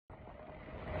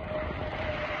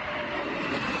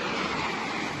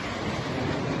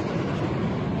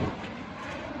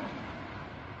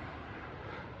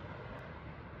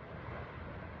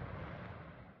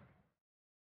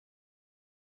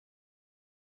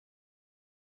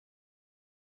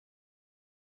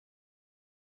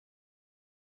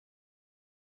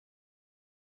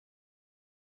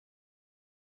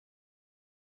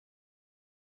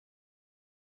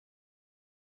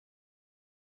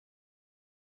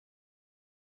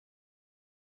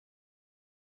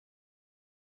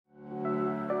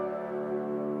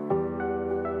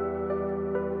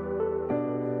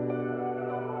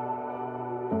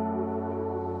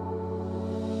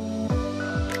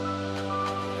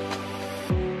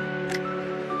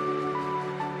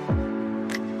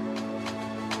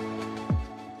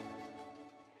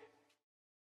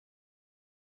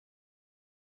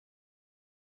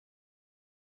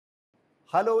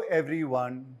Hello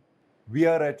everyone, we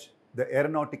are at the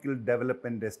Aeronautical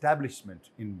Development Establishment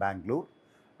in Bengaluru,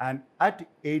 and at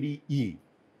ADE,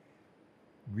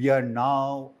 we are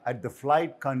now at the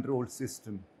Flight Control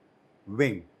System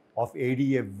wing of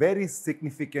ADE, a very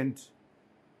significant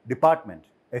department,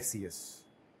 FCS.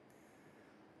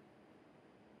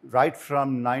 Right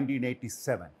from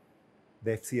 1987,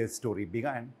 the FCS story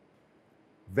began.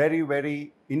 Very,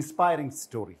 very inspiring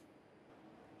story.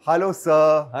 Hello,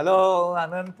 sir. Hello,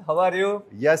 Anant. How are you?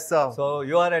 Yes, sir. So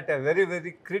you are at a very,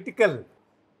 very critical,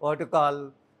 what you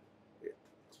call,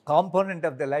 component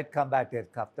of the light combat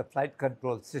aircraft, the flight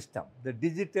control system, the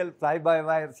digital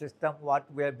fly-by-wire system,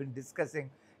 what we have been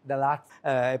discussing in the last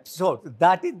episode.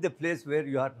 That is the place where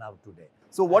you are now today.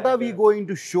 So what are we going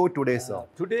to show today, sir?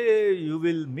 Today you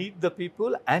will meet the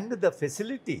people and the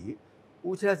facility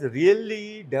which has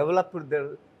really developed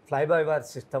the fly-by-wire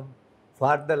system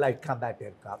for the light combat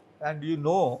aircraft. And you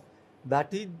know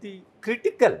that is the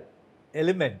critical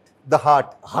element. The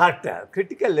heart.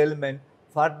 Critical element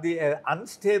for the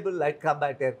unstable light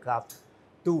combat aircraft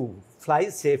to fly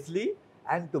safely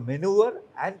and to maneuver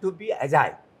and to be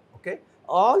agile. Okay,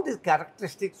 all these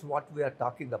characteristics what we are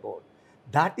talking about,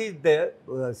 that is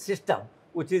the system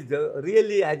which is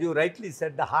really, as you rightly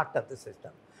said, the heart of the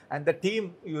system. And the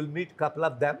team, you will meet a couple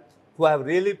of them who have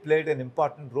really played an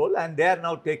important role, and they are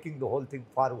now taking the whole thing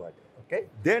forward. Okay,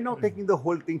 they are now taking the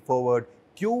whole thing forward.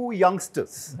 Two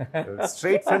youngsters,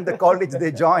 straight from the college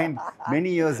they joined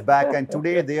many years back, and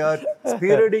today they are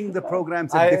spearheading the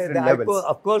programs at different levels.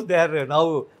 Of course, they are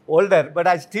now older, but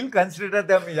I still consider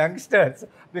them youngsters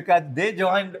because they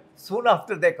joined soon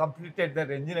after they completed their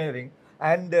engineering,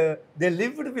 and they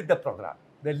lived with the program.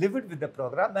 They lived with the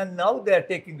program, and now they are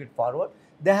taking it forward.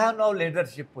 They have now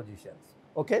leadership positions.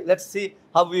 Okay, let's see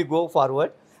how we go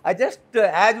forward. I just,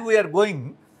 as we are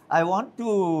going, I want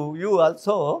to, you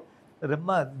also,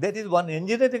 remember, there is one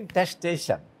engineering test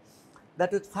station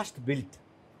that was first built,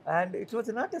 and it was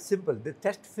not as simple. The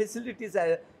test facilities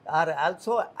are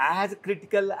also as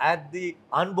critical as the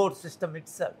onboard system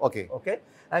itself. Okay. Okay,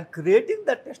 and creating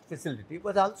the test facility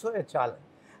was also a challenge.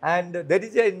 And there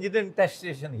is an engineering test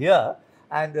station here,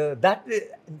 and that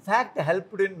in fact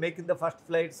helped in making the first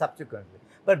flight subsequently.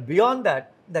 But beyond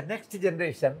that, the next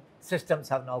generation systems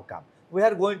have now come. We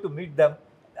are going to meet them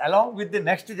along with the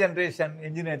next generation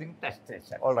engineering test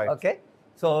station. All right. Okay.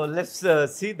 So let's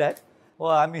see that. Oh,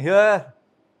 I'm here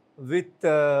with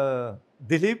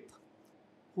Dilip,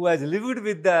 who has lived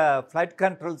with the flight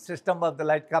control system of the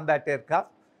light combat aircraft.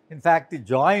 In fact, he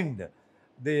joined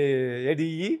the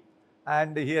ADE,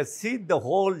 and he has seen the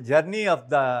whole journey of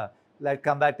the light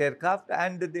combat aircraft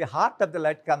and the heart of the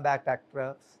light combat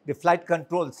aircraft, the flight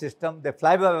control system, the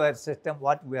fly-by-wire system,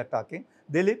 what we are talking.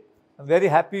 Dilip, I'm very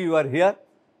happy you are here.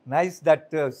 Nice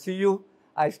that see you.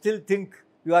 I still think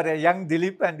you are a young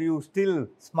Dilip and you still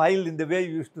smile in the way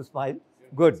you used to smile.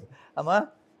 Good. Amma,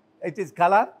 it is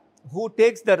Kala who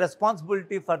takes the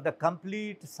responsibility for the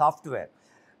complete software.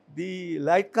 The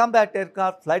light combat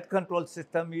aircraft flight control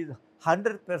system is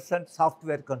 100%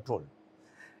 software controlled.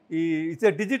 It's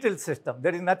a digital system.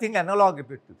 There is nothing analog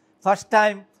about it. First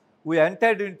time we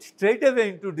entered straight away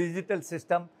into digital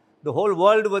system. The whole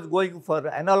world was going for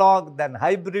analog, then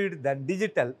hybrid, then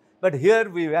digital. But here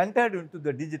we entered into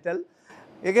the digital.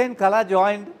 Again, Kala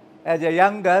joined as a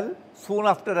young girl soon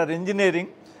after her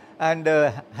engineering. And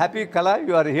happy Kala,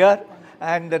 you are here.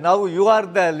 And now you are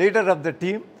the leader of the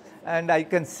team. And I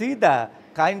can see the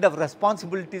kind of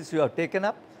responsibilities you have taken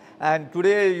up. And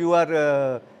today you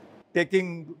are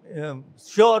taking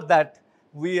sure that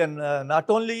we not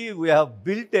only we have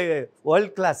built a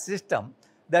world-class system,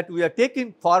 that we are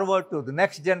taking forward to the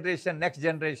next generation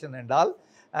and all.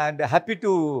 And happy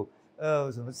to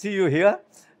see you here.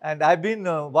 And I've been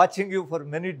watching you for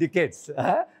many decades.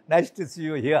 Nice to see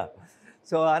you here.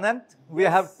 So Anant, we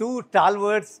have two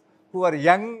stalwarts who are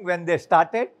young when they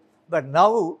started, but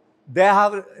now they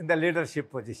have in the leadership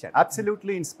position.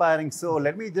 Absolutely inspiring. So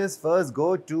let me just first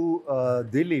go to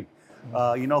Dilip,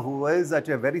 who is at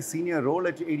a very senior role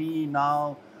at ADE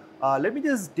now. Let me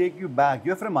just take you back.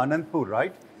 You're from Anantpur,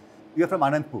 right? You're from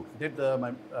Anantpur. Did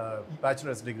my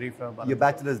bachelor's degree from Anantpur. Your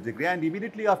bachelor's degree, and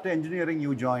immediately after engineering,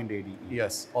 you joined ADE.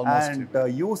 Yes, almost.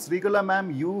 And you, Srikala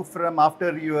ma'am, you from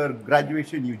after your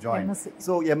graduation, you joined. MSc.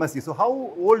 So MSc. So how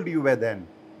old you were then?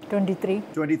 23.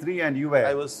 23, and you were?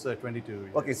 I was 22.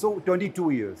 Years. Okay, so 22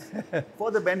 years.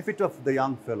 For the benefit of the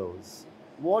young fellows,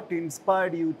 what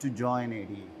inspired you to join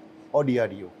ADE or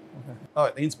DRDO?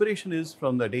 The inspiration is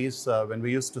from the days when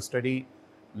we used to study,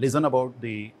 listen about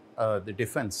the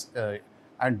defense,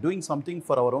 and doing something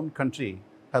for our own country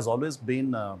has always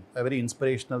been very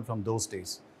inspirational from those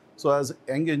days. So as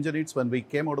young engineers, when we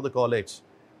came out of the college,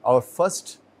 our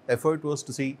first effort was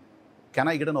to see, can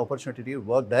I get an opportunity to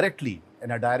work directly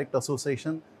in a direct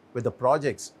association with the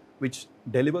projects which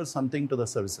deliver something to the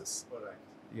services. Correct.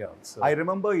 Yeah. So I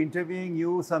remember interviewing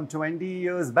you some 20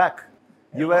 years back.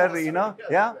 You Yeah. were, you know,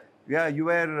 yeah, you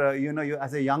were, you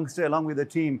as a youngster along with the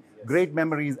team. Yes. Great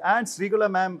memories. And Srikala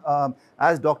ma'am,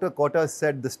 as Dr. Kota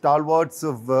said, the stalwarts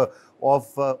of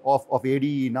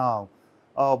ADE now.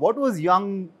 What was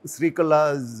young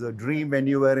Srikala's dream when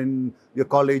you were in your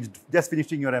college, just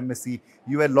finishing your MSc?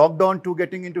 You were locked on to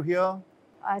getting into here?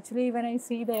 Actually, when I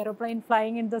see the aeroplane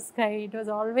flying in the sky, it was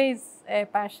always a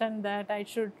passion that I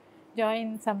should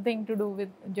join something to do with,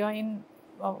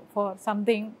 for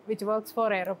something which works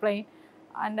for aeroplane.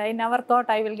 And I never thought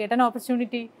I will get an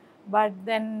opportunity. But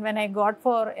then when I got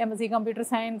for MSc Computer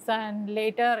Science and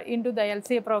later into the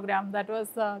LCA program, that was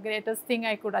the greatest thing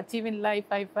I could achieve in life,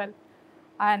 I felt.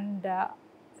 And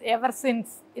ever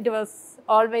since, it was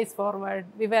always forward.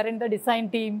 We were in the design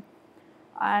team.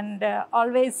 And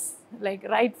always, like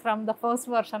right from the first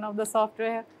version of the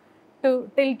software to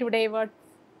till today, what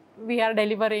we are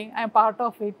delivering, I'm part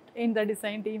of it in the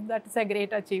design team. That is a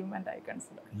great achievement, I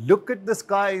consider. Look at the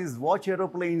skies, watch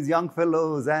aeroplanes, young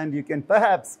fellows, and you can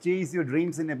perhaps chase your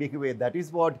dreams in a big way. That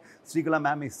is what Srikala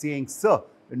ma'am is saying. So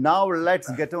now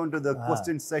let's get on to the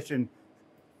question session.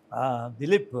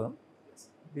 Dilip,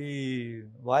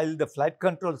 while the flight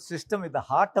control system is the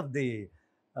heart of the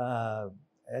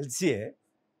LCA,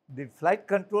 the flight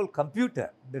control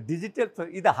computer, the digital,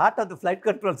 is the heart of the flight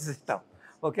control system.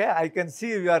 Okay, I can see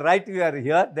you are right, you are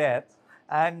here, there.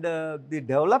 And the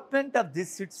development of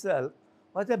this itself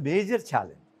was a major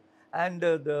challenge. And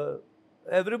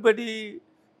everybody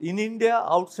in India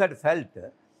outside felt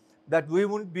that we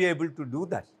wouldn't be able to do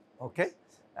that. Okay.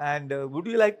 And would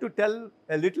you like to tell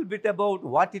a little bit about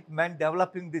what it meant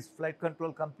developing this flight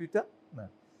control computer?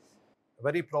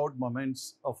 very proud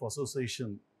moments of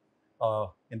association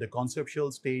in the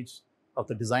conceptual stage of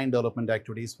the design development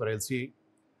activities for LCA.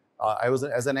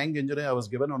 As an young engineer, I was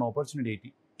given an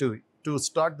opportunity to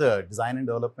start the design and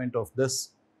development of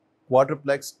this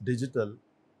quadruplex digital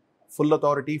full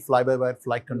authority fly-by-wire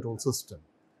flight control system.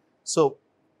 So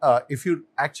if you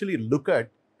actually look at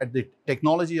the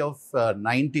technology of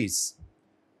 90s,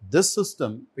 this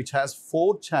system, which has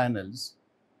 4 channels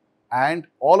and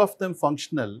all of them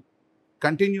functional,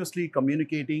 continuously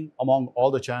communicating among all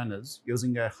the channels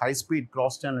using a high-speed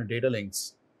cross-channel data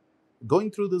links, going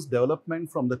through this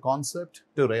development from the concept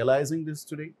to realizing this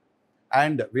today,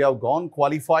 and we have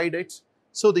qualified it.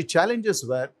 So the challenges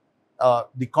were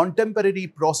the contemporary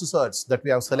processors that we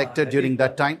have selected during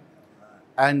that time.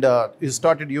 And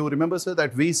you remember, sir,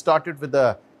 that we started with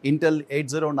the Intel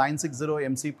 80960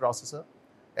 MC processor,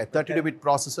 a 32-bit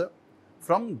processor.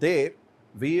 From there,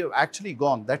 we have actually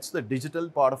gone, that's the digital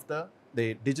part of the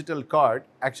digital card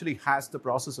actually has the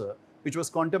processor, which was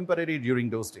contemporary during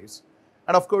those days.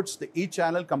 And of course, each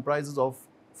channel comprises of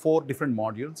 4 different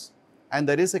modules, and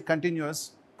there is a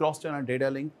continuous cross-channel data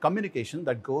link communication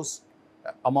that goes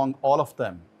among all of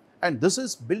them. And this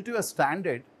is built to a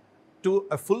standard, to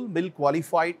a full MIL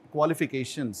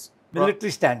qualifications.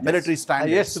 Military standards. Military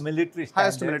standards. Highest military standards.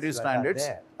 Highest military standards.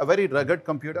 A very rugged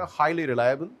computer, highly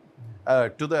reliable.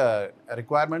 To the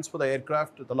requirements for the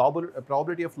aircraft, the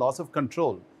probability of loss of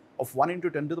control of 1 into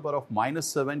 10 to the power of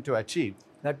 -7 to achieve.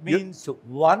 That means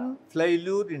one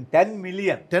failure in 10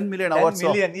 million. 10 million hours. 10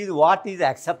 million is what is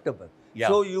acceptable. Yeah.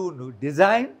 So you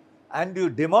design and you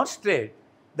demonstrate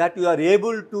that you are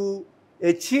able to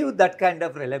achieve that kind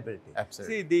of reliability.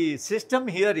 Absolutely. See, the system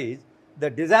here is the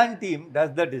design team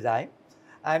does the design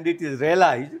and it is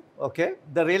realized. Okay,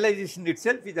 the realization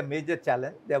itself is a major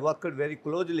challenge. They worked very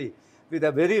closely with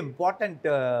a very important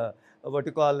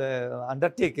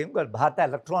undertaking called Bharata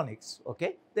Electronics.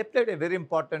 Okay, they played a very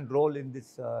important role in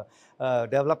this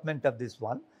development of this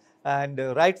one. And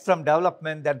right from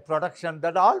development and production,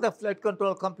 that all the flight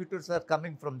control computers are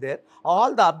coming from there.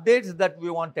 All the updates that we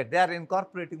wanted, they are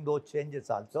incorporating those changes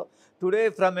also. Today,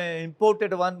 from an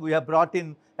imported one, we have brought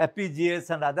in FPGAs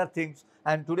and other things.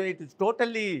 And today, it is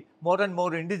totally more and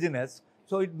more indigenous.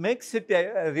 So it makes it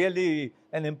really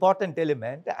an important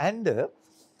element. And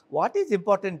what is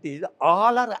important is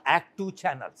all are active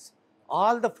channels.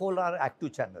 All the 4 are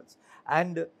active channels.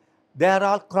 And they are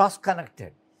all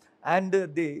cross-connected. And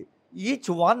each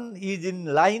one is in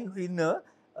line in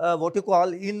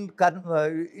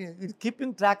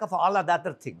keeping track of all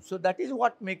other things. So that is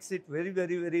what makes it very,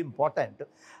 very, very important.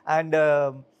 And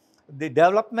the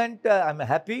development, I'm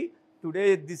happy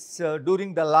today.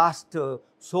 During the last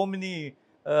so many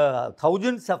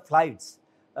thousands of flights,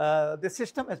 the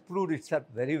system has proved itself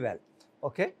very well.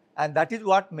 Okay, And that is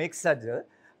what makes us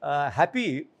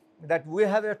happy, that we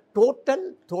have a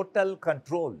total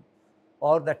control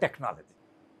over the technology.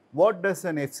 What does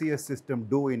an FCS system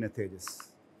do in a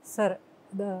Tejas? Sir,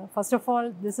 first of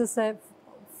all, this is a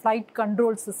flight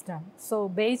control system. So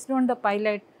based on the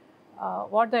pilot,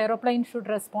 what the aeroplane should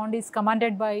respond is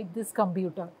commanded by this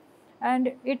computer.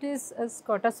 And it is, as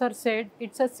Kota sir said,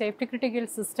 it's a safety critical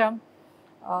system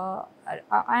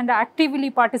and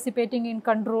actively participating in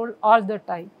control all the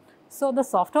time. So the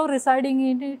software residing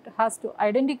in it has to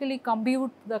identically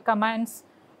compute the commands,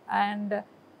 and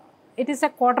it is a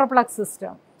quadruplex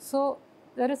system. So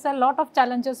there is a lot of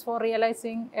challenges for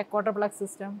realizing a quadruplex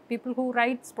system. People who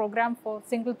writes program for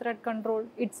single thread control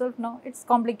itself know it's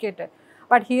complicated.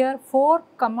 But here 4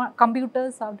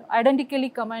 computers have to identically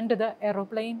command the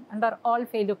aeroplane under all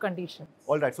failure conditions.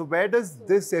 All right. So where does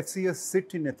this FCS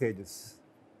sit in a Tejas?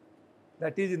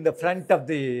 That is in the front of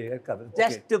the aircraft,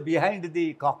 just behind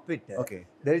the cockpit. Okay.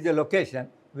 There is a location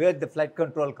where the flight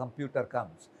control computer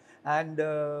comes. And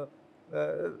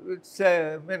it's,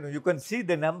 you can see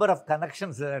the number of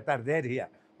connections that are there here.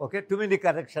 Okay, too many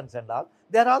connections and all.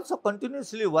 They are also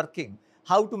continuously working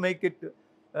how to make it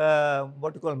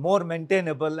what you call more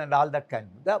maintainable and all that kind.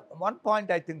 The one point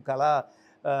I think, Kala,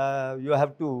 you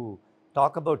have to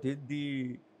talk about it.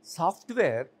 The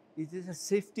software is a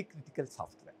safety critical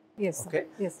software. Yes. Okay.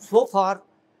 Yes. So far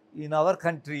in our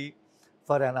country,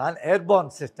 for an airborne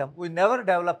system, we never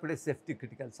developed a safety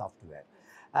critical software.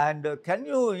 And can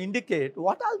you indicate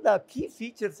what are the key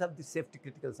features of the safety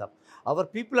critical software? Our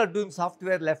people are doing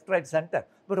software left, right, center.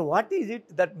 But what is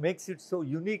it that makes it so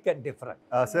unique and different?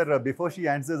 Sir, before she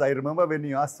answers, I remember when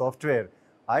you asked software,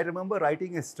 I remember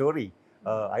writing a story.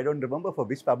 I don't remember for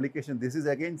which publication. This is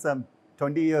again some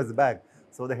 20 years back.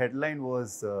 So the headline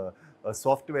was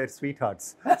software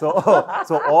sweethearts. So,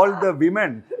 so all the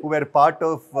women who were part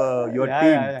of your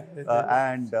team,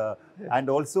 and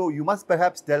also you must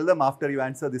perhaps tell them after you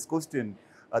answer this question,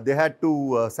 they had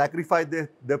to sacrifice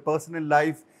their personal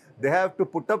life. They have to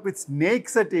put up with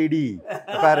snakes at AD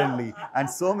apparently, and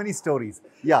so many stories.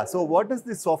 Yeah. So what is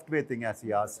this software thing, as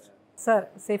he asked? Sir,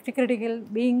 safety critical,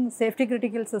 being safety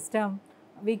critical system,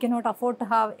 we cannot afford to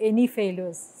have any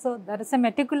failures. So there is a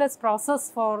meticulous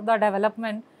process for the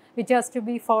development which has to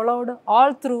be followed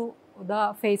all through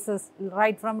the phases,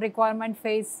 right from requirement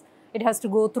phase. It has to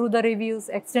go through the reviews,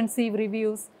 extensive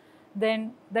reviews,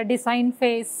 then the design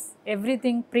phase,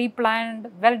 everything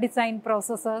pre-planned, well-designed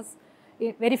processes.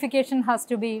 Verification has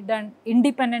to be done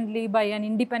independently by an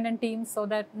independent team so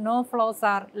that no flaws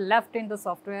are left in the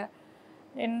software.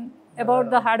 In about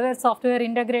the hardware-software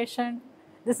integration,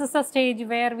 this is a stage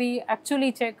where we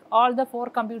actually check all the 4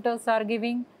 computers are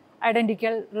giving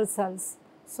identical results.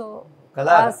 So,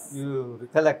 Kala, you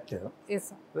recollect, yes,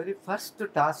 sir. very first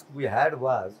task we had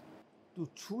was to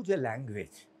choose a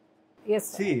language.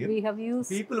 Yes, sir. See, we have used.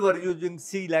 People were using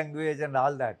C language and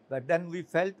all that, but then we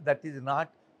felt that is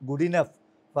not good enough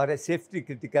for a safety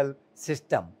critical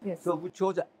system. Yes. So we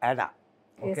chose ADA.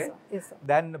 Okay. Yes, sir. Yes, sir.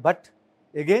 Then, but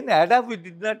again, ADA we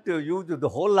did not use the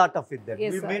whole lot of it. Then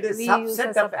Yes, we sir. made a We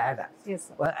subset of ADA. Yes,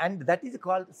 sir. And that is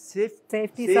called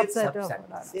Safety subset of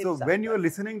ADA. So when you are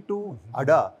listening to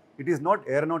ADA, it is not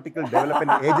Aeronautical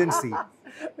Development Agency.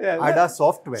 ADA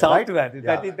software, right?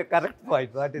 That is the correct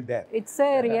point. What is there? It's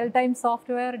a real-time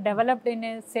software developed in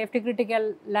a safety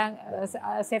critical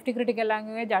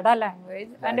language, ADA language,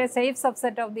 and a safe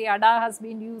subset of the ADA has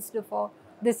been used for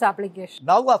this application.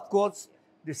 Now, of course,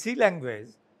 the C language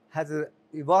has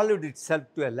evolved itself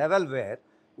to a level where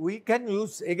we can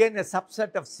use again a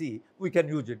subset of C. We can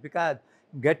use it because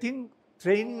getting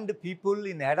trained people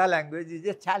in ADA language is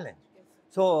a challenge.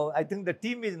 So I think the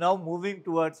team is now moving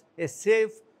towards a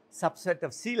safe subset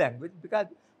of C language because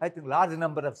I think large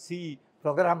number of C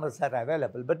programmers are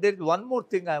available. But there is one more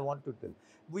thing I want to tell.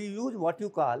 We use what you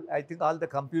call, I think all the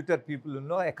computer people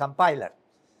know, a compiler.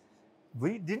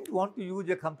 We didn't want to use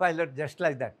a compiler just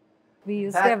like that. We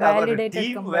used In fact, a validated our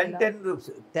team compiler. went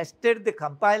and tested the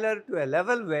compiler to a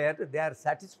level where they are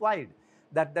satisfied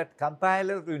that that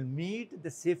compiler will meet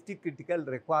the safety critical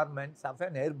requirements of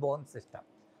an airborne system.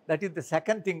 That is the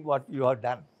second thing what you have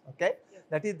done, okay? Yes.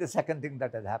 That is the second thing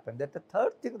that has happened. That the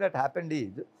third thing that happened is,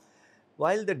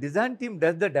 while the design team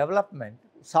does the development,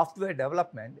 software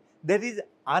development, there is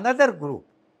another group,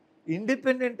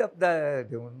 independent of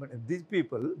these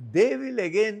people, they will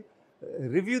again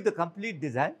review the complete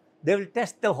design, they will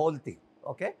test the whole thing,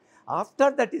 okay?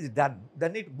 After that is done,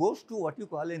 then it goes to what you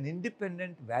call an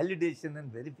independent validation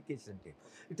and verification team.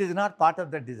 It is not part of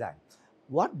the design.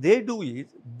 What they do is,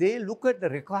 they look at the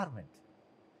requirement.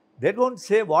 They don't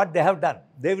say what they have done.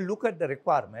 They will look at the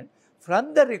requirement.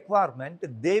 From the requirement,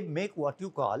 they make what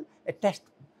you call a test,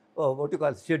 what you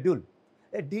call schedule,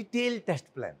 a detailed test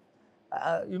plan.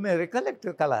 You may recollect,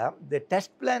 Kala, the test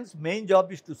plan's main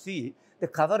job is to see the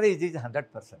coverage is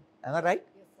 100%. Am I right?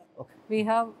 Okay. We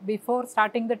have, before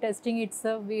starting the testing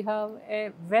itself, we have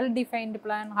a well-defined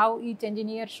plan how each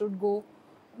engineer should go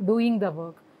doing the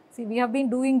work. See, we have been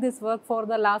doing this work for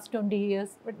the last 20 years,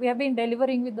 but we have been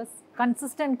delivering with the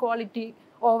consistent quality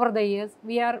over the years.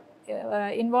 We are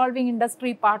involving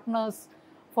industry partners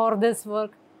for this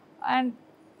work, and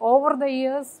over the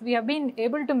years we have been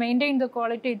able to maintain the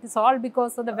quality. It is all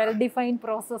because of the well-defined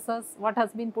processes what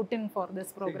has been put in for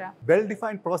this program.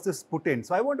 Well-defined process put in.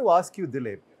 So I want to ask you,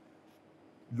 Dilip,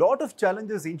 lot of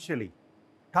challenges initially,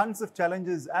 tons of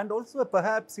challenges, and also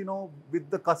perhaps, with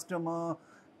the customer,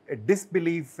 a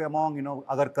disbelief among,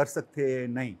 agar kar sakte hai,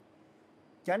 nahi.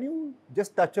 Can you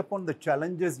just touch upon the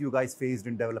challenges you guys faced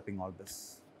in developing all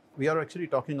this? We are actually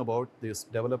talking about this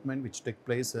development which took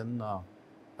place in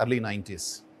early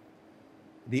 90s.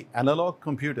 The analog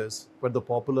computers were the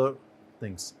popular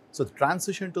things. So the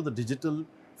transition to the digital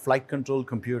flight control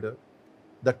computer,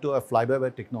 that to a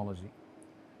fly-by-wire technology,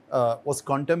 was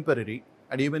contemporary,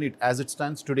 and even as it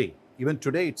stands today, even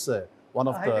today it's one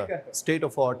of the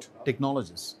state-of-art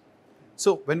technologies.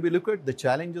 So when we look at the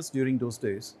challenges during those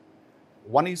days,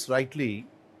 one is rightly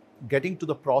getting to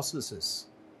the processes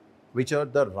which are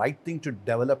the right thing to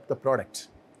develop the product.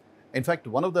 In fact,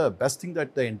 one of the best things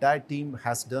that the entire team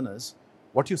has done is,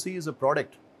 what you see is a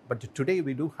product, but today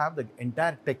we do have the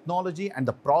entire technology and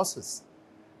the process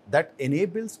that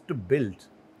enables to build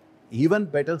even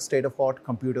better state-of-art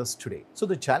computers today. So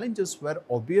the challenges were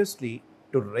obviously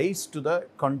to raise to the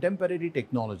contemporary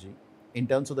technology in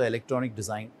terms of the electronic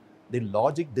design, the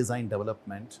logic design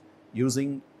development,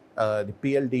 using the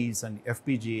PLDs and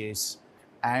FPGAs,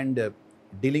 and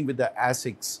dealing with the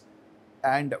ASICs,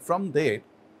 and from there,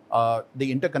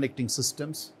 the interconnecting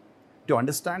systems, to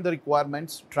understand the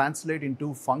requirements, translate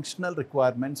into functional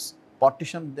requirements,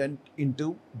 partition them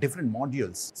into different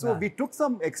modules. So we took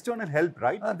some external help,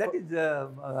 right? That is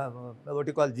what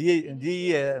you call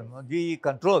GE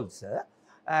controls,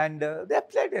 and they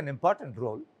played an important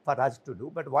role for us to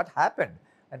do. But what happened,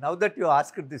 and now that you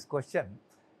asked this question,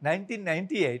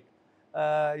 1998,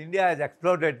 India has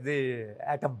exploded the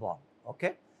atom bomb,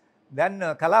 okay? Then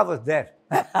Kala was there.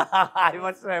 I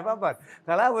must remember.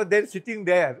 Kala was there, sitting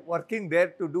there, working there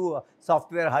to do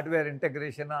software, hardware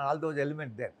integration and all those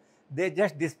elements there. They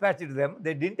just dispatched them.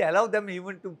 They didn't allow them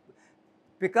even to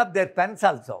pick up their pens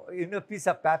also in a piece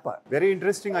of paper. Very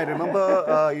interesting. I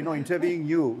remember, interviewing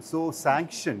you. So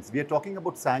sanctions, we are talking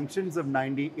about sanctions of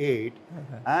 98,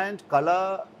 and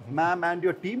Kala ma'am and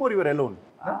your team, or you were alone?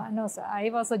 No, sir. I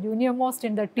was a junior most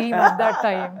in the team at that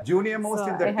time. Junior most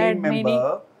So in the I team had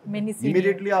member. Many seniors.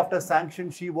 Immediately after sanction,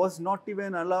 she was not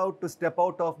even allowed to step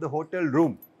out of the hotel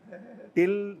room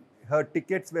till her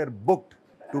tickets were booked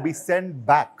to be sent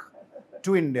back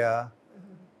to India.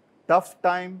 Tough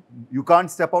time. You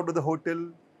can't step out of the hotel.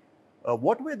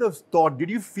 What were those thoughts? Did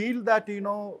you feel that,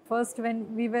 First,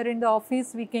 when we were in the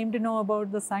office, we came to know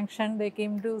about the sanction. They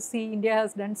came to see India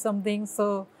has done something,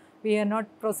 so we are not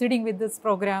proceeding with this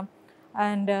program.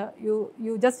 And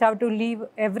you just have to leave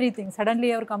everything.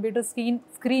 Suddenly, our computer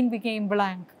screen became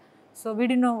blank. So we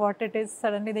didn't know what it is.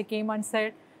 Suddenly, they came and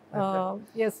said,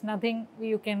 yes, nothing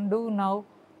you can do now.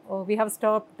 We have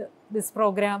stopped this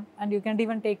program, and you can't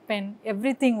even take pen.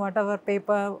 Everything, whatever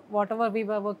paper, whatever we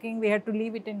were working, we had to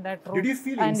leave it in that room. Did you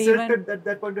feel and insulted at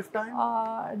that point of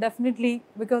time? Definitely,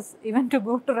 because even to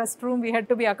go to restroom, we had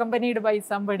to be accompanied by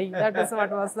somebody. That is what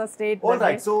was the state. All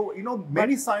right. So,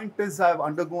 many scientists have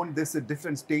undergone this at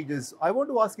different stages. I want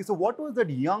to ask you, so what was that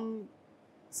young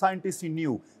scientist in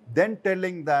you then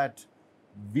telling that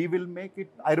we will make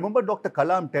it? I remember Dr.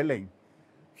 Kalam telling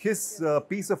his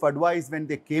piece of advice when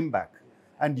they came back,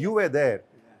 and you were there.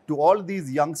 To all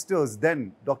these youngsters,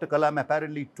 then Dr. Kalam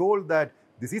apparently told that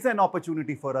this is an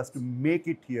opportunity for us to make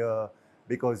it here,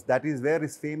 because that is where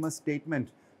his famous statement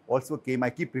also came. I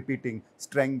keep repeating,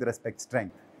 strength respects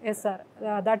strength. Yes, sir.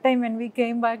 That time when we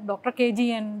came back, Dr. KG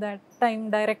and that time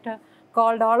director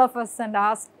called all of us and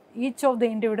asked each of the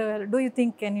individual, do you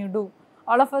think can you do?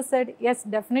 All of us said, yes,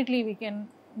 definitely we can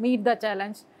meet the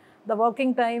challenge. The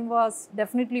working time was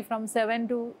definitely from 7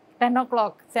 to 10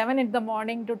 o'clock, 7 in the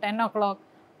morning to 10 o'clock.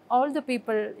 All the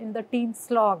people in the team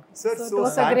slogged. Sir, it so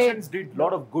was sanctions did a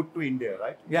lot of good to India,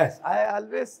 right? Yes, I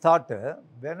always thought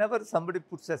whenever somebody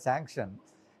puts a sanction,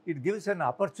 it gives an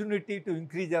opportunity to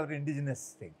increase our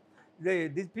indigenous thing.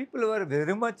 These people were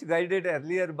very much guided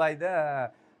earlier by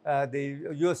the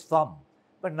US firm,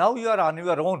 but now you are on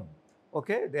your own.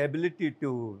 Okay, the ability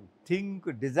to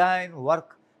think, design,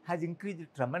 work has increased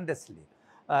tremendously.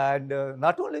 And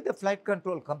not only the flight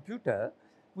control computer,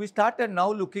 we started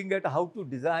now looking at how to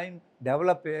design,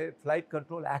 develop a flight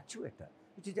control actuator,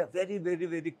 which is a very, very,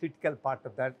 very critical part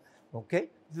of that. Okay,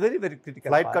 it's very, very critical.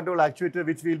 Flight control actuator,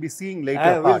 which we'll be seeing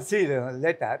later. We'll see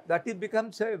later. That it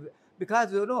becomes because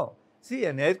see,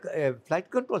 a flight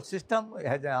control system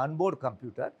has an onboard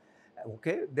computer.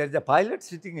 Okay, there's a pilot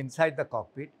sitting inside the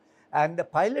cockpit, and the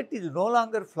pilot is no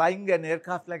longer flying an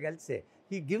aircraft like LSA.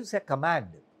 He gives a command.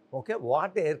 Okay,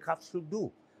 what the aircraft should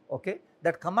do. Okay,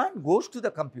 that command goes to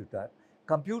the computer.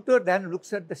 Computer then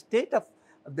looks at the state of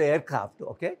the aircraft.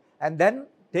 Okay, and then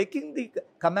taking the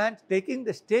command, taking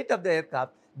the state of the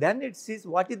aircraft, then it sees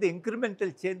what is the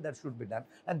incremental change that should be done,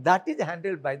 and that is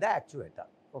handled by the actuator.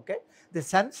 Okay, the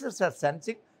sensors are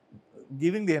sensing,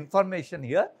 giving the information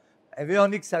here.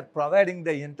 Avionics are providing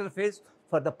the interface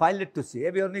for the pilot to see.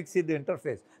 Avionics see the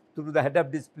interface through the head-up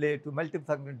display to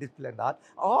multifunction display and all.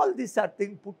 All these are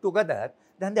things put together.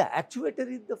 Then the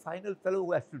actuator is the final fellow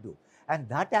who has to do, and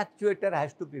that actuator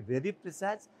has to be very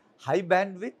precise, high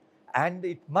bandwidth, and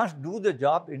it must do the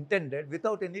job intended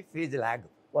without any phase lag.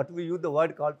 What we use the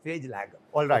word called phase lag.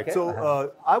 All right. Okay?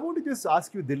 So I want to just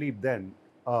ask you, Dilip, then,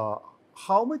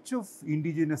 how much of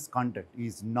indigenous content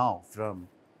is now from,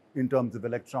 in terms of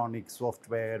electronics,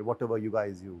 software, whatever you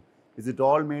guys use? Is it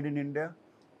all made in India?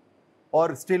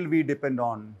 Or still we depend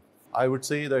on? I would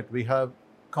say that we have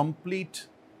complete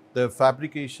the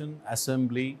fabrication,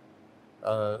 assembly,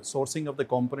 sourcing of the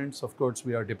components. Of course,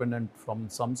 we are dependent from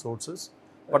some sources,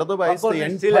 but otherwise the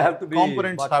entire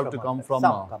components have to come from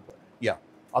yeah.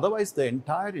 Otherwise, the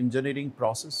entire engineering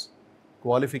process,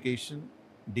 qualification,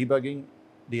 debugging,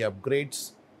 the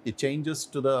upgrades, the changes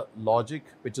to the logic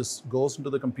which goes into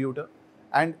the computer,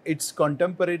 and its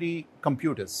contemporary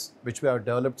computers which we have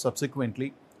developed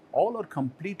subsequently, all are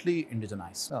completely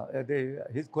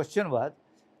indigenized. His question was,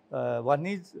 one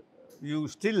is,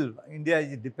 India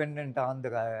is dependent on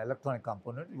the electronic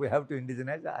component. We have to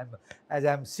indigenize. As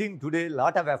I'm seeing today, a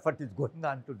lot of effort is going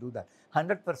on to do that.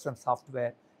 100%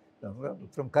 software,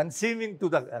 from conceiving to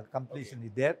the completion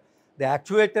is there. The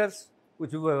actuators,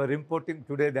 which we were importing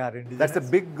today, they are indigenous. That's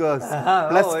a big plus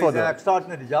for them. An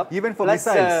extraordinary job. Even for plus,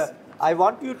 missiles. I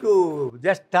want you to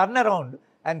just turn around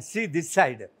and see this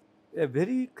side. A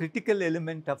very critical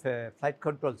element of a flight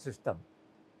control system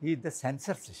is the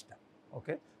sensor system.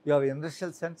 Okay, you have inertial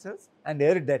sensors and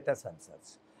air data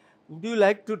sensors. Would you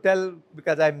like to tell,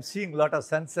 because I am seeing a lot of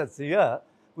sensors here,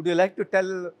 would you like to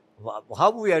tell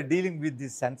how we are dealing with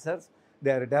these sensors,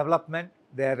 their development,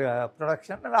 their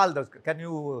production and all those? Can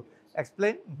you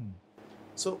explain?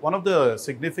 So one of the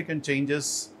significant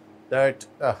changes that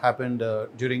happened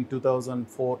during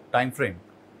 2004 timeframe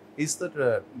is that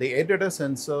the air data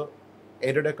sensor,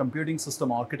 air data computing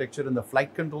system architecture in the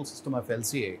flight control system of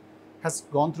LCA has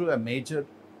gone through a major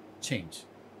change.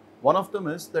 One of them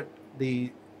is that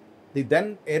the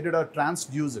then air data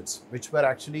transducers, which were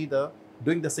actually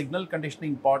doing the signal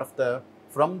conditioning part of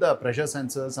from the pressure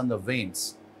sensors and the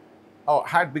vanes,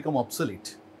 had become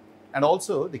obsolete. And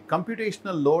also the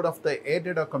computational load of the air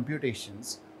data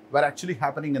computations were actually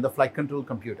happening in the flight control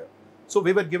computer. So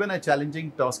we were given a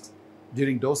challenging task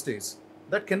during those days,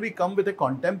 that can we come with a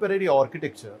contemporary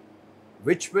architecture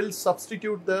which will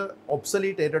substitute the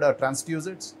obsolete air data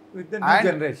transducers with the new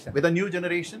generation. With a new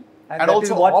generation, and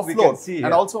also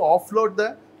offload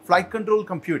the flight control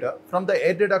computer from the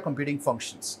air data computing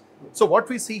functions. So what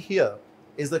we see here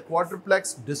is the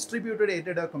quadruplex distributed air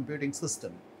data computing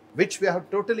system, which we have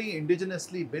totally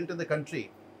indigenously built in the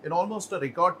country in almost a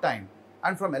record time.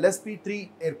 And from LSP-3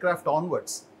 aircraft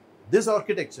onwards, this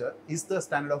architecture is the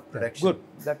standard of production. Good.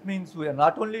 That means we have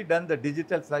not only done the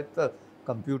digital flight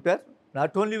computer,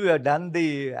 not only we have done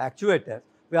the actuators,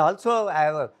 we also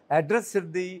have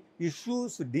addressed the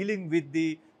issues dealing with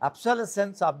the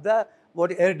obsolescence of the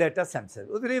air data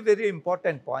sensors. A very, very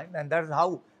important point, and that's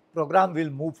how program will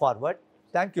move forward.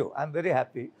 Thank you. I'm very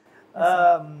happy.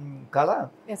 Kala,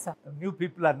 Yes, sir. new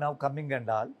people are now coming and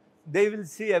all. They will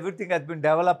see everything has been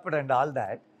developed and all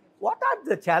that. What are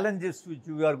the challenges which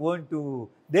we are going to,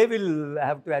 they will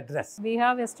have to address? We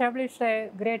have established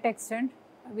a great extent.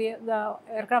 The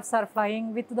aircrafts are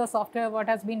flying with the software what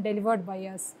has been delivered by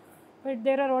us. But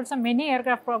there are also many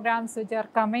aircraft programs which are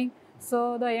coming.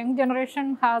 So the young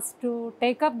generation has to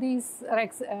take up these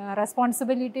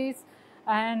responsibilities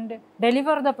and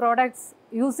deliver the products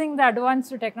using the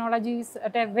advanced technologies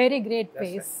at a very great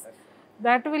pace. Right.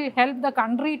 That will help the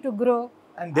country to grow.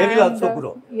 And they will also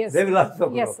grow. Yes. They will also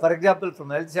grow. Yes. For example, from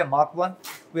let's say Mark 1,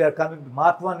 we are coming to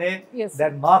Mark 1A, Yes.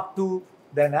 then Mark 2,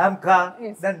 then AMCA,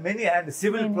 Yes. then many and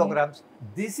civil Many. programs.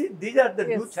 These are the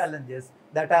new Yes. challenges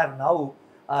that are now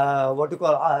what you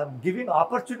call, giving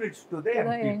opportunities to the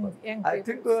young people. young I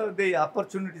think the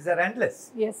opportunities are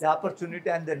endless. Yes. The opportunity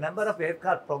and the number of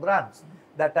aircraft programs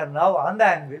that are now on the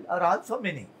anvil are also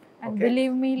many. And Okay.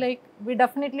 believe me, like we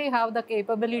definitely have the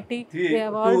capability. We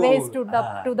have To- always stood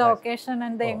up to the that's- occasion,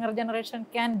 and the younger generation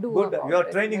can do. Good. about You are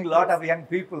it. training a lot of young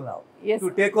people now Yes,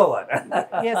 to take over.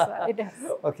 yes, sir, it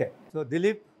is. Okay. So,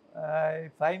 Dilip,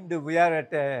 I find we are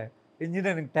at a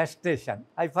engineering test station.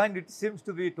 I find it seems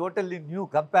to be totally new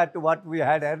compared to what we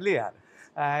had earlier,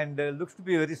 and looks to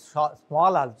be very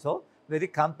small also, very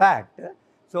compact.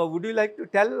 So, would you like to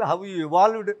tell how you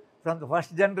evolved from the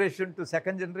first generation to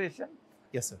second generation?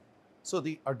 Yes, sir. So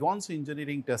the advanced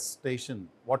engineering test station,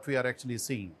 what we are actually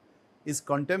seeing is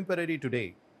contemporary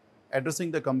today,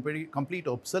 addressing the complete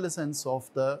obsolescence of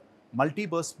the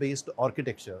multi-bus based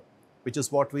architecture, which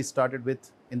is what we started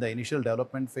with in the initial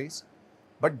development phase.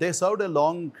 But they served a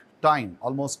long time,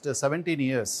 almost 17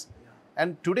 years.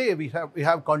 And today we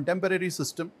have contemporary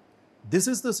system. This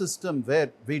is the system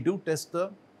where we do test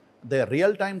the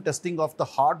real-time testing of the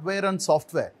hardware and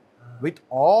software with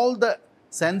all the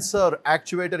sensor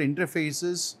actuator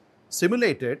interfaces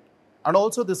simulated, and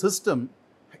also the system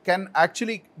can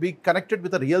actually be connected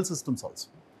with the real systems also.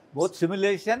 Both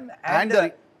simulation And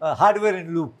and hardware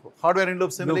in loop. Hardware in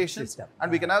loop simulations, system. and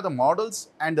we can have the models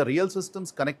and the real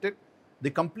systems connected. The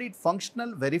complete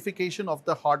functional verification of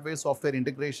the hardware software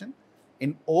integration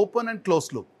in open and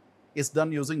closed loop is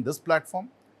done using this platform.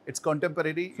 It's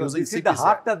contemporary So using this is the CPC.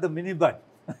 heart of the mini bird.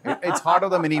 It's heart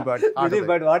of the mini bird. heart of Mini the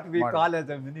bird, what we model. call as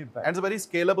a mini bird. And it's a very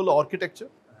scalable architecture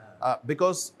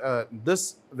because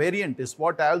this variant is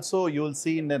what also you will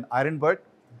see in an Iron Bird.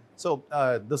 So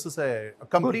this is a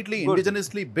completely Good.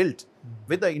 indigenously built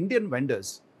with the Indian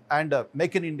vendors and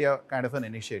Make in India kind of an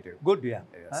initiative. Good, yeah.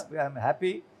 Yes. I am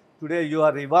happy. Today you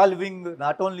are evolving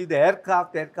not only the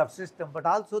aircraft system, but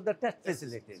also the test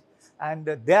facilities. And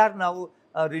they are now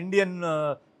our Indian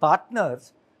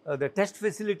partners, the test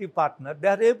facility partner, they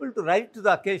are able to rise to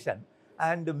the occasion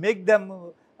and make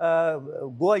them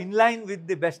go in line with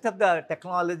the best of the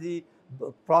technology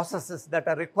processes that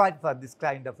are required for this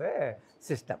kind of a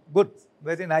system. Good,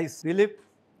 very nice. Dilip,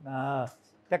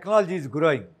 technology is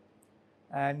growing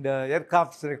and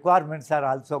aircraft's requirements are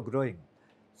also growing.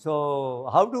 So,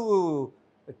 how do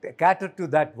you cater to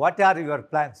that? What are your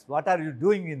plans? What are you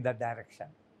doing in that direction?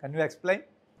 Can you explain?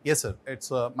 Yes, sir.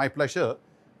 It's my pleasure.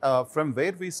 From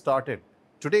where we started,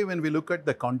 today when we look at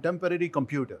the contemporary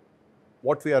computer,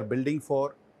 what we are building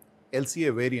for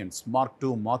LCA variants, Mark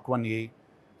II, Mark 1A,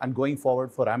 and going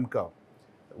forward for AMCA,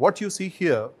 what you see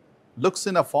here looks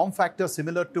in a form factor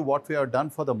similar to what we have done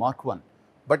for the Mark I,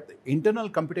 but the internal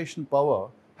computation power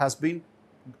has been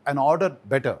an order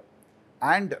better.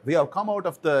 And we have come out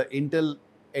of the Intel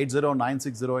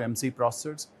 80960 MC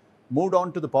processors, moved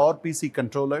on to the PowerPC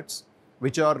controllers,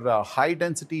 which are high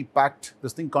density packed,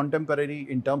 this thing contemporary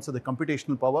in terms of the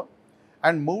computational power,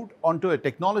 and moved on to a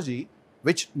technology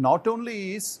which not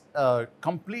only is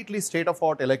completely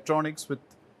state-of-art electronics with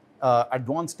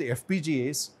advanced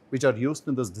FPGAs which are used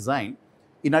in this design.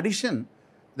 In addition,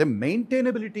 the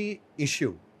maintainability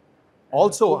issue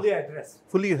also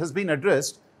fully has been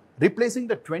addressed, replacing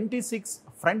the 26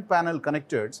 front panel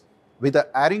connectors with the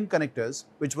airing connectors,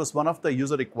 which was one of the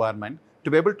user requirement to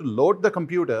be able to load the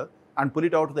computer and pull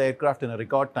it out of the aircraft in a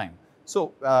record time.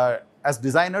 So, as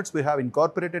designers, we have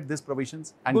incorporated these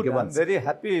provisions and Good. given. I'm very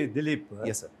happy, Dilip.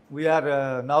 Yes, sir. We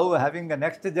are now having a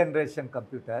next generation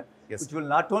computer, Yes. which will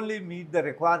not only meet the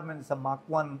requirements of Mark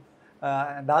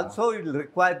I, and also it will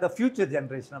require the future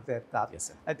generation of aircraft. Yes,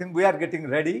 sir. I think we are getting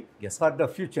ready Yes, for the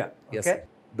future. Yes, Okay? sir.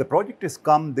 The project has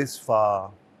come this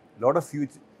far, a lot of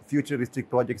futuristic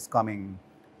projects coming,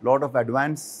 a lot of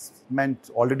advancement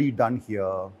already done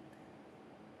here.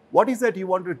 What is that you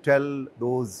want to tell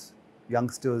those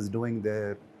youngsters doing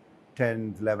their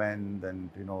 10th, 11th and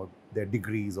their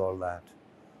degrees, all that?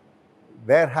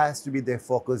 Where has to be their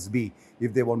focus be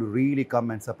if they want to really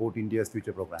come and support India's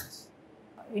future programs?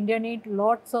 India needs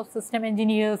lots of system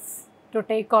engineers to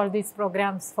take all these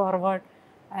programs forward.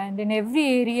 And in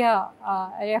every area,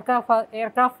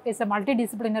 aircraft is a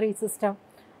multidisciplinary system,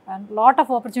 and lot of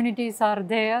opportunities are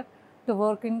there to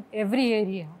work in every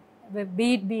area,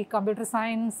 be it be computer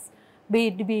science, be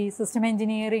it be system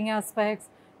engineering aspects,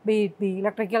 be it be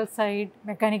electrical side,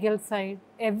 mechanical side.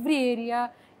 Every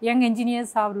area, young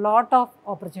engineers have lot of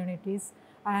opportunities,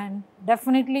 and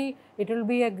definitely it will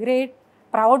be a great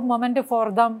proud moment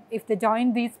for them if they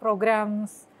join these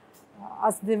programs,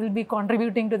 as they will be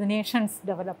contributing to the nation's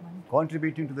development.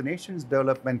 Contributing to the nation's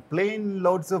development, plain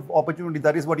loads of opportunity.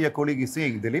 That is what your colleague is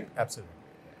saying, Dilip. Absolutely.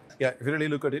 Yeah, if you really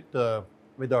look at it,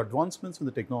 with the advancements in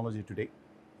the technology today,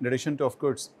 In addition to, of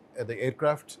course, the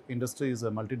aircraft industry is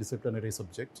a multidisciplinary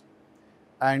subject,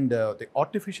 and the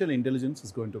artificial intelligence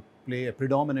is going to play a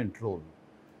predominant role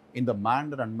in the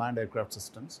manned and unmanned aircraft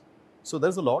systems. So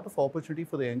there's a lot of opportunity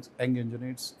for the young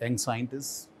engineers, young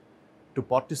scientists to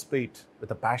participate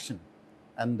with a passion,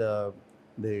 and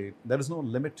there is no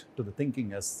limit to the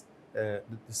thinking, as the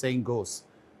saying goes.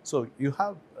 So you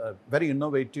have very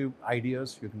innovative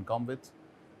ideas you can come with.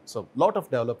 So lot of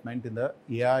development in the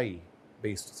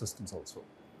AI-based systems also.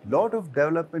 Lot of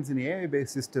developments in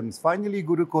AI-based systems. Finally,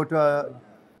 Guru Kota,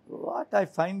 What I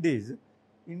find is,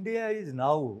 India is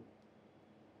now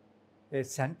a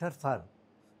center for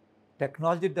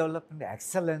technology development,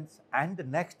 excellence, and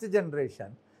next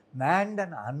generation manned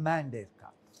and unmanned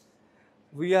aircraft.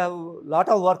 We have a lot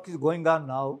of work is going on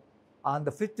now on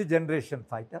the 5th generation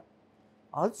fighter.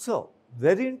 Also,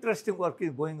 very interesting work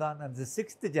is going on the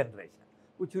 6th generation,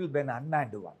 which will be an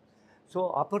unmanned one. So,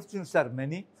 opportunities are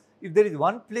many. If there is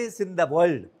one place in the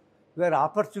world where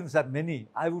opportunities are many,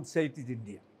 I would say it is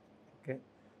India. Okay,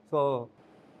 so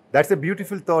that's a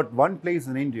beautiful thought. One place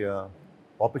in India,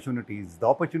 opportunities. The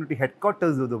opportunity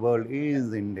headquarters of the world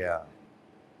is India.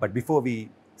 But before we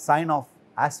sign off,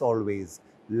 as always,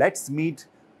 let's meet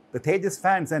the Tejas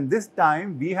fans. And this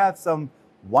time we have some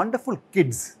wonderful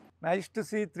kids. nice to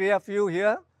see 3 of you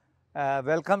here.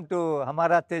 Welcome to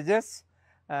Hamara Tejas.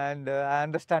 And I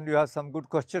understand you have some good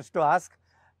questions to ask.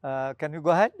 Can you go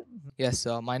ahead? Yes,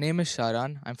 my name is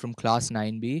Sharan. I'm from class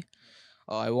 9B.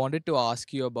 I wanted to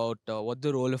ask you about what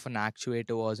the role of an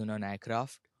actuator was in an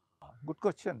aircraft. Good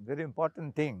question, very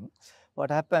important thing.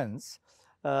 What happens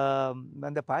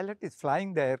when the pilot is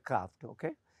flying the aircraft,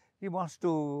 okay, he wants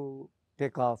to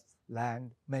take off,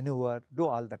 land, maneuver, do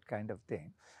all that kind of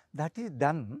thing. That is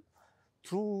done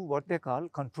through what they call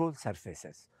control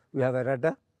surfaces. You have a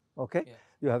rudder, okay, Yeah.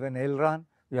 you have an aileron,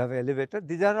 you have an elevator.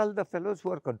 These are all the fellows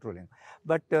who are controlling.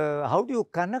 But how do you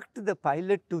connect the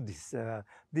pilot to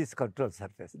this control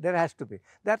surface? There has to be.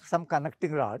 There are some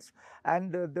connecting rods,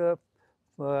 and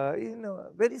in a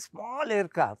very small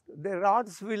aircraft, the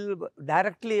rods will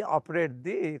directly operate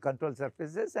the control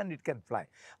surfaces and it can fly.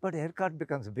 But aircraft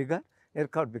becomes bigger,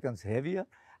 aircraft becomes heavier,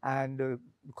 and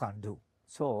you can't do.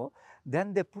 So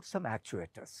then they put some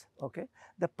actuators. Okay,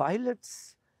 the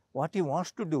pilots, what he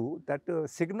wants to do, that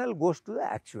signal goes to the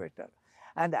actuator,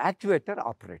 and the actuator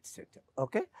operates it.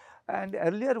 Okay, and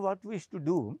earlier what we used to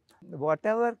do,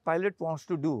 whatever pilot wants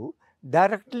to do,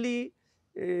 directly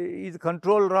his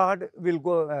control rod will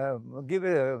go give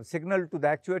a signal to the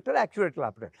actuator, actuator will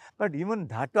operate. But even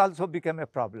that also became a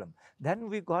problem. Then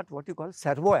we got what you call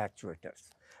servo actuators.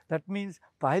 That means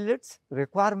pilots'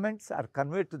 requirements are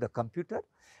conveyed to the computer.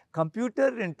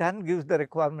 Computer in turn gives the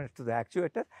requirements to the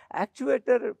actuator.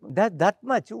 Actuator does that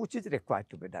much which is required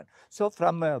to be done. So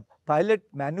from a pilot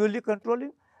manually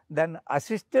controlling, then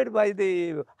assisted by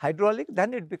the hydraulic,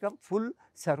 then it becomes full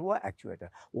servo actuator.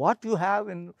 What you have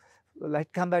in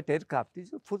light combat aircraft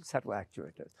is full servo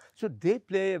actuators. So they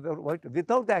play,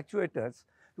 without the actuators,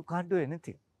 you can't do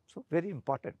anything. So very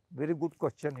important, very good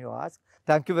question you ask.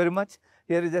 Thank you very much.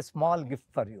 Here is a small gift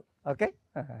for you. Okay.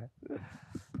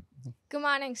 Good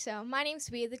morning, sir. My name is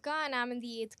Vedika and I'm in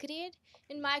the 8th grade.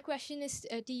 And my question is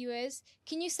to you is,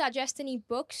 can you suggest any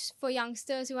books for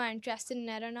youngsters who are interested in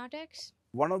aeronautics?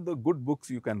 One of the good books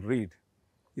you can read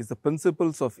is The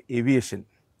Principles of Aviation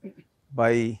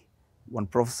by one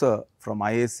professor from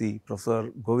IAC,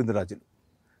 Professor Govindarajan.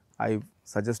 I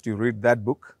suggest you read that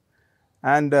book.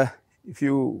 And if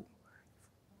you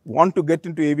want to get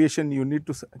into aviation, you need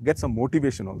to get some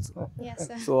motivation also. Yes,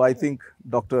 sir. So I think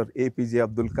Dr. APJ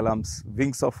Abdul Kalam's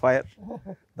Wings of Fire,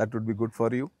 that would be good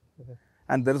for you.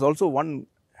 And there is also one,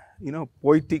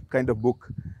 poetic kind of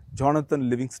book, Jonathan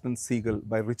Livingston Seagull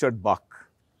by Richard Bach.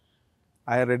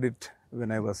 I read it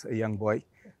when I was a young boy,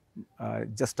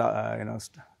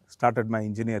 started my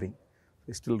engineering.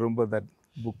 I still remember that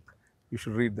book. You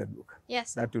should read that book.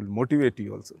 Yes, sir. That will motivate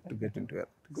you also to get into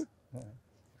aeronautics. Good.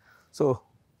 So,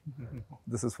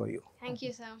 this is for you. Thank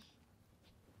you, sir.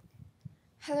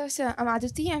 Hello, sir. I'm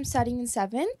Aditi. I'm studying in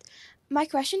 7th. My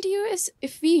question to you is,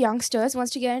 if we youngsters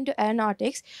wants to get into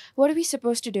aeronautics, what are we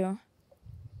supposed to do?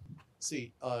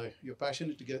 See, your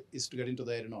passion is to get into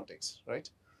the aeronautics, right?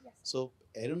 Yes. So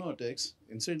aeronautics,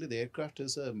 incidentally, the aircraft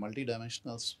is a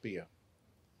multi-dimensional sphere.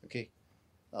 Okay,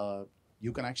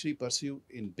 you can actually pursue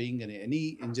in being in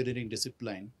any engineering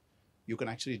discipline. You can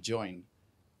actually join,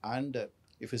 and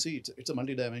if you see, it's a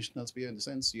multi-dimensional sphere in the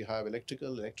sense you have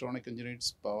electrical, electronic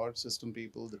engineers, power system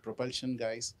people, the propulsion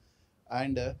guys,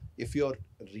 and if your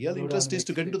real interest is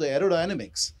to get into the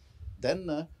aerodynamics,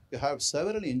 then you have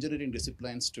several engineering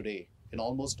disciplines today in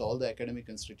almost all the academic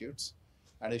institutes.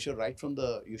 And you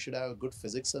should have a good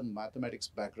physics and mathematics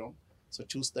background. So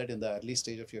choose that in the early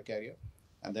stage of your career,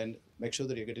 and then make sure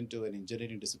that you get into an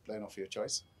engineering discipline of your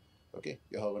choice. Okay,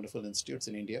 you have wonderful institutes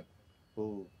in India,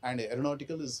 and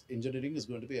aeronautical engineering is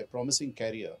going to be a promising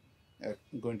career,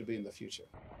 going to be in the future.